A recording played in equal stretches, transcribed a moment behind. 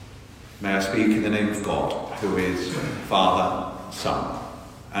May I speak in the name of God, who is Father, Son,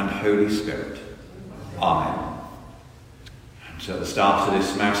 and Holy Spirit. Amen. So at the start of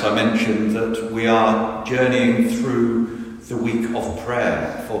this Mass I mentioned that we are journeying through the week of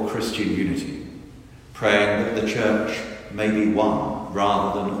prayer for Christian unity, praying that the Church may be one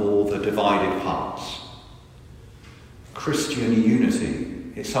rather than all the divided parts. Christian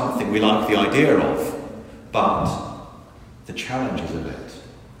unity is something we like the idea of, but the challenges of it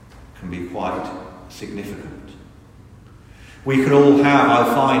can be quite significant. We can all have,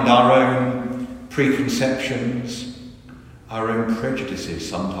 I find, our own preconceptions, our own prejudices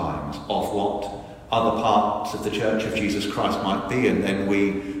sometimes of what other parts of the Church of Jesus Christ might be, and then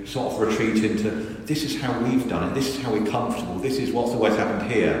we sort of retreat into, this is how we've done it, this is how we're comfortable, this is what's always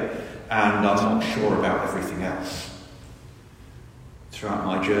happened here, and I'm not sure about everything else. Throughout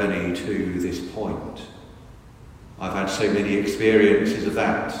my journey to this point, I've had so many experiences of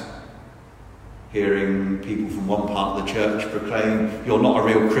that. Hearing people from one part of the church proclaim, you're not a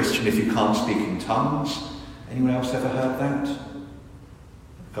real Christian if you can't speak in tongues. Anyone else ever heard that?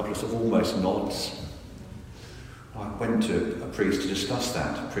 A couple of sort of almost nods. I went to a priest to discuss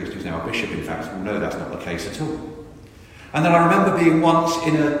that. A priest who's now a bishop, in fact. Well, no, that's not the case at all. And then I remember being once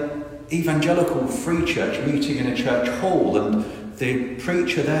in an evangelical free church meeting in a church hall, and the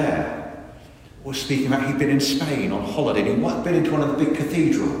preacher there was speaking about he'd been in Spain on holiday. He'd been into one of the big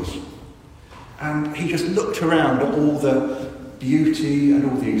cathedrals. And he just looked around at all the beauty and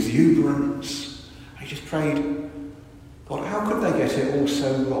all the exuberance. He just prayed, God, how could they get it all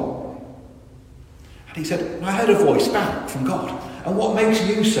so wrong? And he said, I heard a voice back from God. And what makes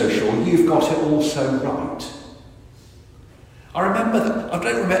you so sure you've got it all so right? I remember that, I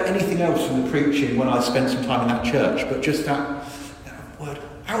don't remember anything else from the preaching when I spent some time in that church, but just that word,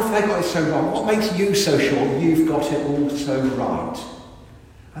 how have they got it so wrong? What makes you so sure you've got it all so right?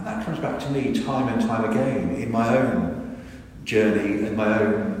 And that comes back to me time and time again in my own journey and my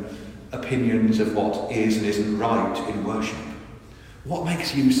own opinions of what is and isn't right in worship. What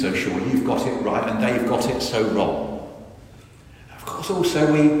makes you so sure you've got it right and they've got it so wrong? Of course,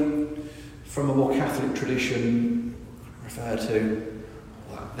 also we, from a more Catholic tradition, refer to,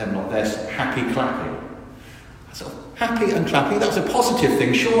 well, them not theirs, happy clappy. Sort of happy and clappy, that's a positive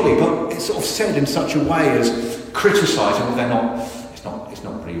thing, surely, but it's sort of said in such a way as criticising, well, they're not. It's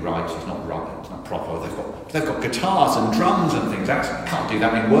not really right, it's not right, it's not proper. They've got guitars and drums and things. Can't do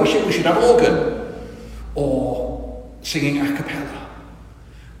that in worship, we should have organ. Or singing a cappella,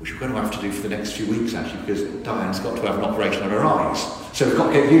 which we're going to have to do for the next few weeks actually, because Diane's got to have an operation on her eyes. So we've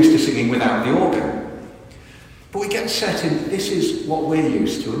got to get used to singing without the organ. But we get set in, this is what we're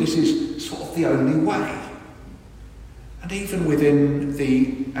used to, and this is sort of the only way. And even within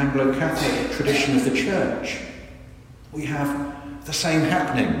the Anglo-Catholic tradition of the Church, we have the same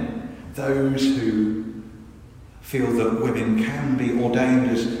happening. Those who feel that women can be ordained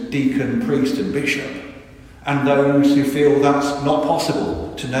as deacon, priest and bishop, and those who feel that's not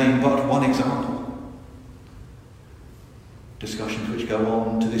possible, to name but one example. Discussions which go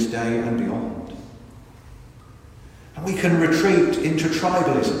on to this day and beyond. And we can retreat into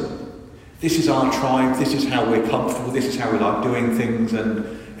tribalism. This is our tribe, this is how we're comfortable, this is how we like doing things, and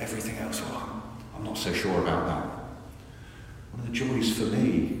everything else, well, I'm not so sure about that. One of the joys for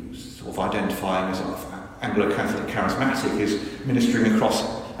me, sort of identifying as Anglo-Catholic charismatic, is ministering across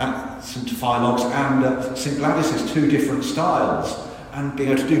St. Philog's and St. Gladys's, two different styles, and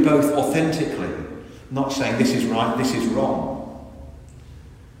being able to do both authentically, not saying this is right, this is wrong.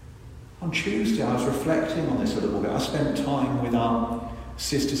 On Tuesday I was reflecting on this a little bit. I spent time with our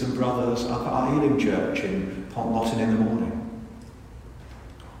sisters and brothers up at our Ealing Church in Pontlotten in the morning,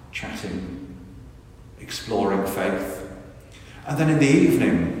 chatting, exploring faith. And then in the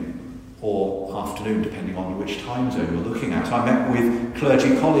evening, or afternoon, depending on which time zone you're looking at, I met with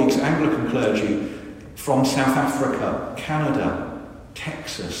clergy colleagues, Anglican clergy, from South Africa, Canada,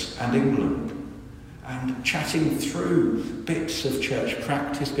 Texas and England, and chatting through bits of church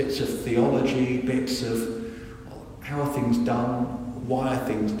practice, bits of theology, bits of how are things done, why are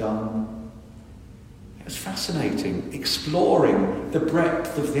things done. It was fascinating, exploring the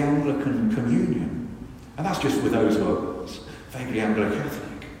breadth of the Anglican communion. And that's just with those who are vaguely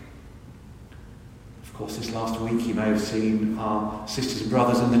Anglo-Catholic. Of course, this last week you may have seen our sisters and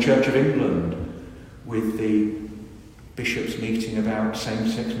brothers in the Church of England with the bishops meeting about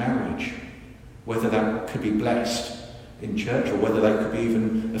same-sex marriage, whether that could be blessed in church or whether they could be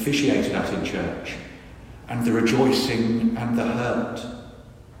even officiated at in church, and the rejoicing and the hurt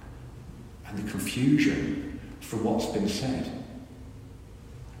and the confusion from what's been said.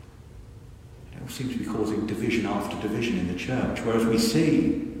 It all seems to be causing division after division in the church, whereas we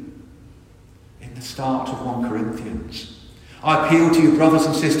see the start of 1 Corinthians. I appeal to you, brothers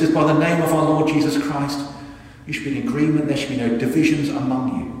and sisters, by the name of our Lord Jesus Christ. You should be in agreement. There should be no divisions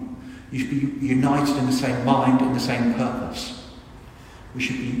among you. You should be united in the same mind, in the same purpose. We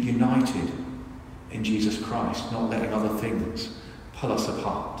should be united in Jesus Christ, not letting other things pull us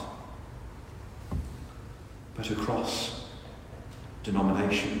apart. But across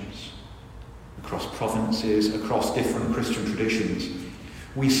denominations, across provinces, across different Christian traditions,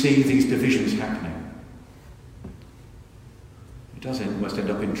 we see these divisions happening. It does almost end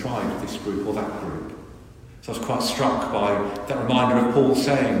up in tribe, this group or that group. So I was quite struck by that reminder of Paul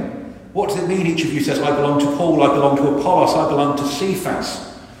saying, what does it mean each of you says, I belong to Paul, I belong to Apollos, I belong to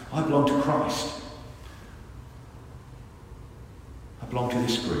Cephas, I belong to Christ. I belong to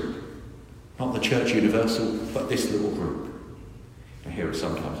this group. Not the Church Universal, but this little group. I hear it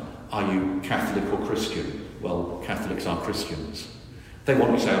sometimes. Are you Catholic or Christian? Well, Catholics are Christians. They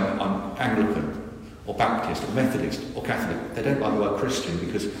want to say I'm Anglican or Baptist or Methodist or Catholic. They don't like the word Christian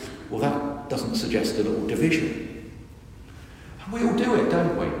because, well, that doesn't suggest a little division. And we all do it,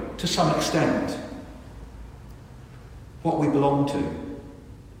 don't we? To some extent. What we belong to.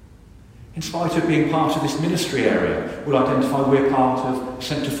 In spite of being part of this ministry area, we'll identify we're part of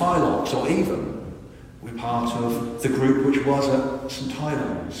St. Tophilos, or even we're part of the group which was at St.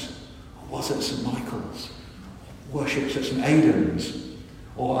 Tylo's, or was at St. Michael's, or worships at St. Aidan's,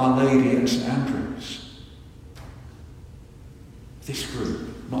 or Our Lady at St. Andrew's. This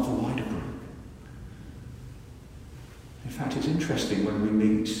group, not the wider group. In fact, it's interesting when we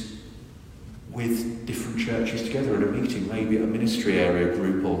meet with different churches together at a meeting, maybe at a ministry area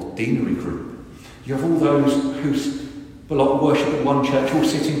group or deanery group. You have all those who worship at one church all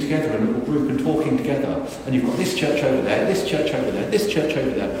sitting together in a little group and talking together. And you've got this church over there, this church over there, this church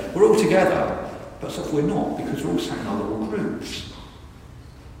over there. We're all together, but sort of we're not because we're all sat in our little groups.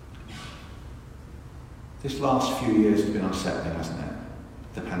 This last few years has been unsettling, hasn't it?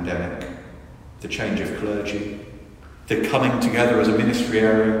 The pandemic, the change of clergy, the coming together as a ministry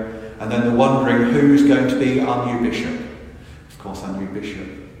area, and then the wondering who's going to be our new bishop. Of course, our new bishop,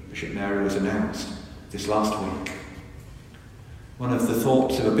 Bishop Mary, was announced this last week. One of the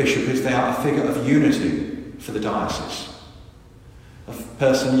thoughts of a bishop is they are a figure of unity for the diocese. A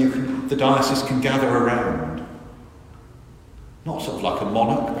person the diocese can gather around. Not sort of like a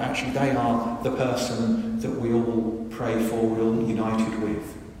monarch, but actually they are the person that we all pray for, we're all united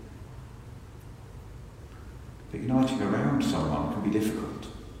with. But uniting around someone can be difficult.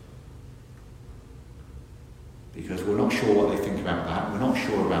 Because we're not sure what they think about that, we're not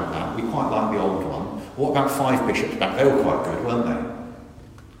sure about that, we quite like the old one. What about 5 bishops back? They were quite good, weren't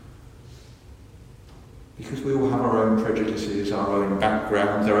they? Because we all have our own prejudices, our own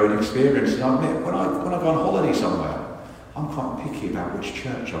backgrounds, our own experiences. I admit, when I go on holiday somewhere, I'm quite picky about which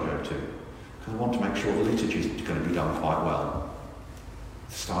church I go to. Because I want to make sure the liturgy is going to be done quite well.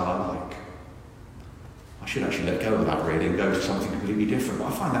 The style I like. I should actually let go of that really and go to something completely different, but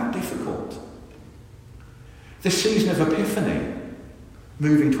I find that difficult. This season of Epiphany,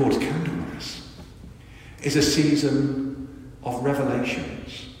 moving towards Candlemas, is a season of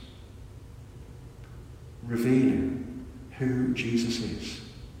revelations, revealing who Jesus is.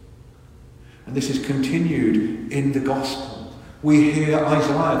 And this is continued in the Gospel. We hear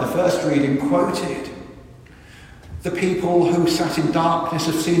Isaiah, the first reading, quoted. The people who sat in darkness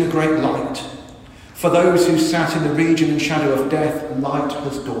have seen a great light. For those who sat in the region and shadow of death, light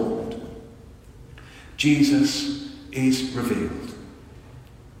has dawned. Jesus is revealed.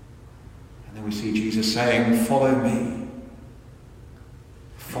 And then we see Jesus saying, follow me.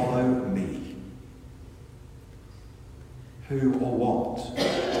 Follow me. Who or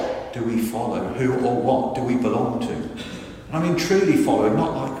what do we follow? Who or what do we belong to? And I mean truly following,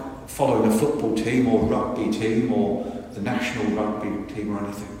 not like following a football team or rugby team or the national rugby team or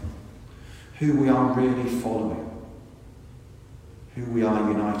anything. Who we are really following. Who we are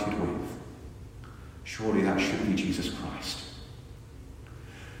united with. Surely that should be Jesus Christ.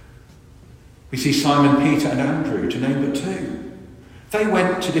 We see Simon, Peter and Andrew, to name but 2. They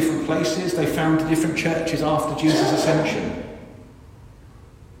went to different places, they found different churches after Jesus' ascension.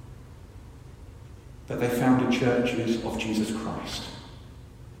 But they founded churches of Jesus Christ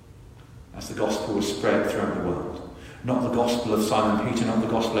as the gospel was spread throughout the world. Not the gospel of Simon Peter, not the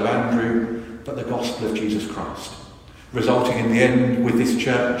gospel of Andrew, but the gospel of Jesus Christ. Resulting in the end with this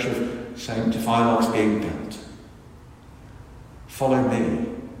church of St. Tophilos being built. Follow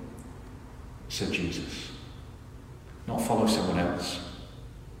me, said Jesus. Not follow someone else.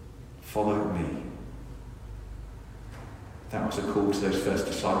 Follow me. That was a call to those first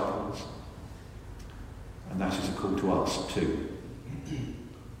disciples. And that is a call to us too.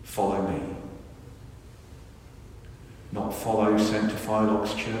 Follow me. not follow St.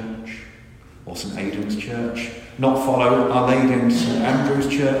 Philog's church or St. Aidan's church, not follow Our Lady and St. Andrew's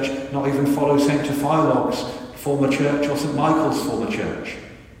church, not even follow St. Philog's former church or St. Michael's former church,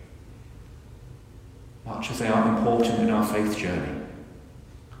 much as they are important in our faith journey.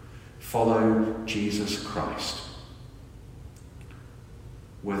 Follow Jesus Christ.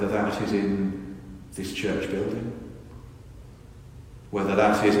 Whether that is in this church building, whether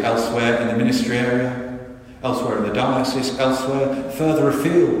that is elsewhere in the ministry area, elsewhere in the diocese, elsewhere further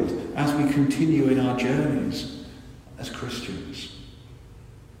afield as we continue in our journeys as Christians.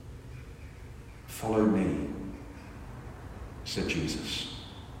 Follow me, said Jesus.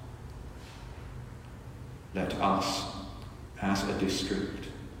 Let us, as a district,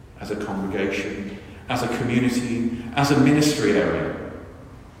 as a congregation, as a community, as a ministry area,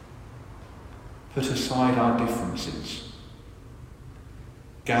 put aside our differences,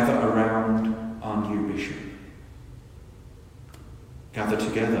 gather around our new bishop, gather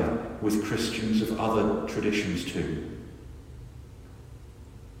together with Christians of other traditions too,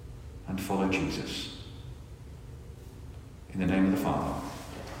 and follow Jesus. In the name of the Father,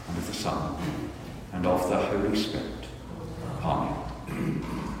 and of the Son, and of the Holy Spirit.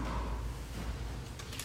 Amen.